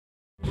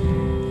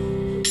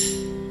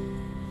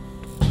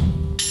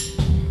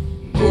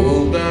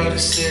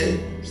says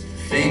the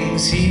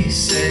things he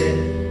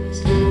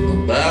says.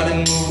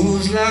 Nobody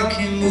moves like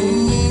he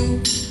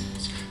moves.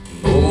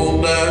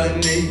 Nobody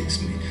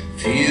makes me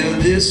feel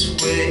this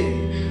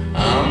way.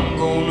 I'm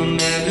gonna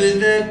marry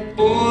that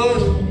boy,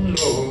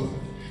 Lord.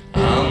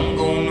 I'm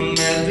gonna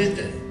marry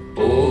that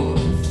boy.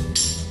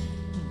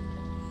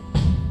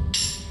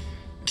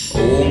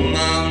 Oh,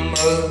 my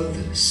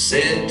mother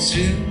said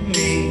to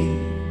me,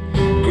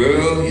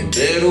 girl, you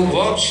better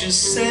watch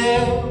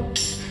yourself,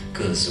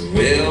 'cause a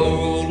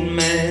railroad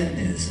man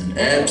is an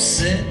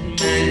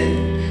absent man.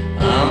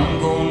 I'm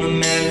gonna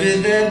marry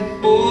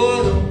that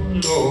boy,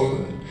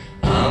 Lord.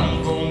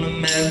 I'm gonna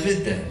marry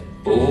that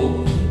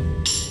boy.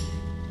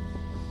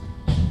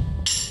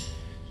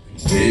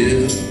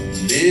 We'll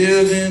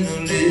live in a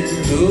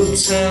little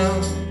town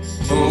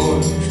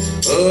north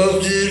of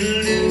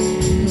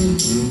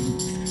Duluth,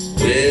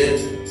 where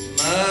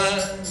my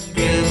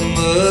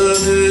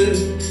grandmother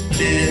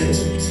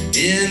lived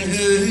in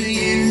her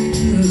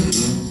youth.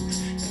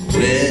 And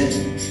when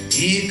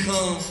he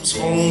comes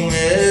home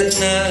at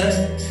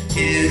night,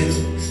 he'll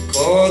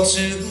call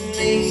to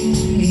me,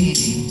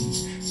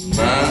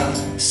 my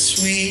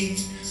sweet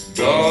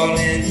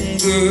darling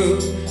girl,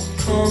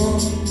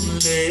 come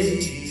lay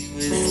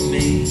with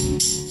me.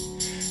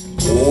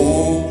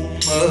 Oh,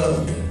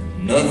 mother,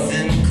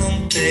 nothing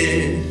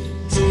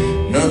compares,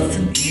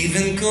 nothing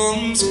even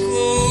comes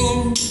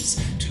close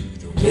to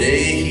the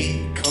way he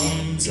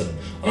comes up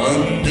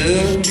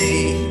under me.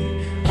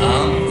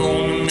 I'm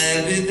gonna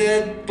marry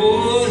that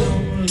boy, oh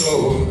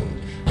Lord.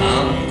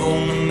 I'm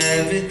gonna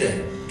marry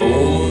that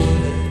boy.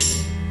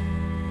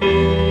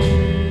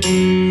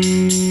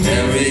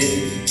 Marry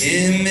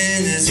him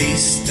in his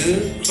Easter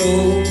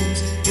clothes,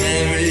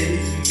 marry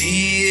me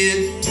in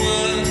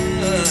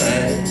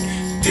white,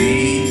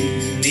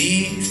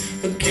 beneath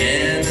a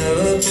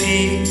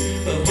canopy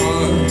of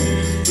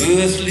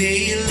unearthly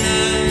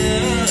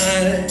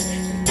light.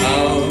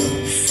 Our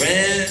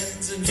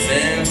friends and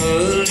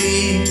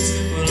families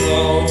will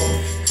all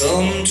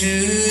come to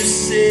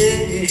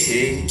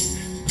say,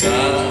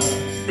 God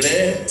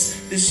bless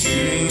this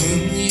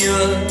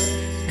union,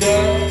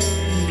 God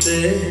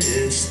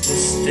bless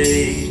this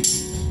day.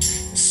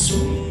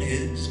 Soon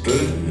his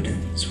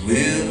burdens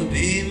will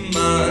be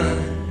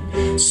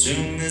mine,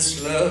 soon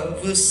this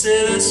love will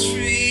set us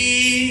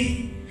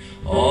free.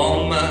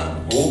 All my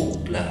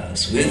hope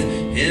lies with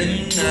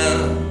him now.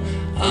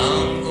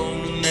 I'm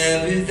gonna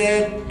marry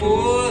that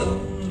boy,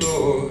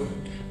 Lord.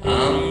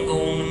 I'm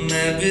gonna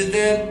marry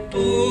that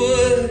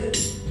boy.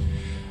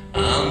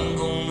 I'm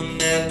gonna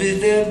marry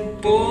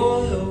that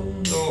boy, oh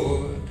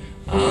Lord.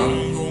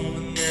 I'm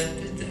gonna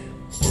marry that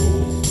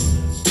boy.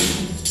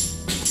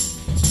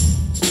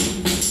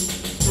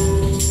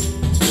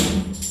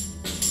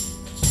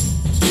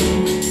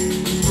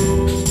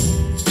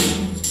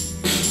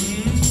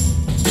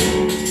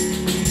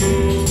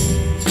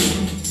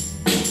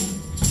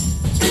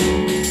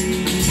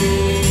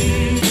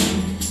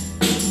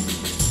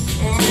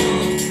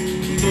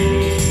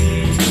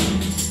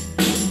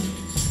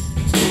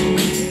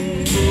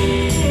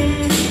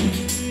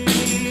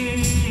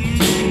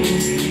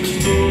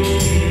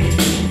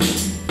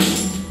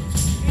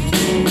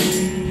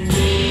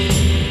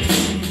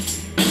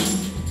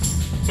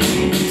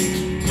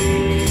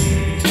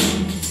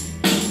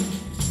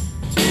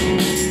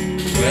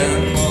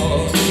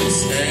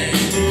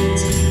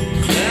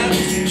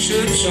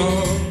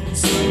 On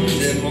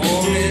Sunday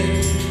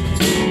morning,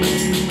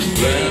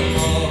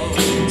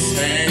 Grandma's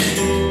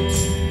hands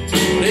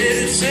played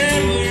a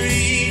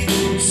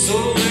tambourine so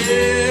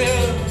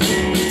well.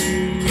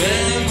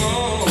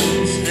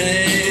 Grandma's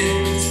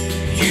hands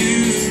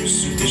used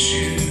to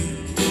issue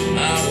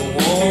out a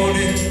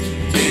warning.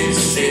 They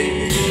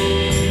said,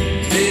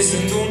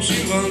 Mason, don't you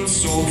run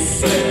so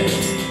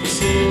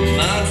fast,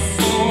 might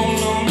fall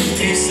on a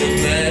piece of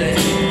glass.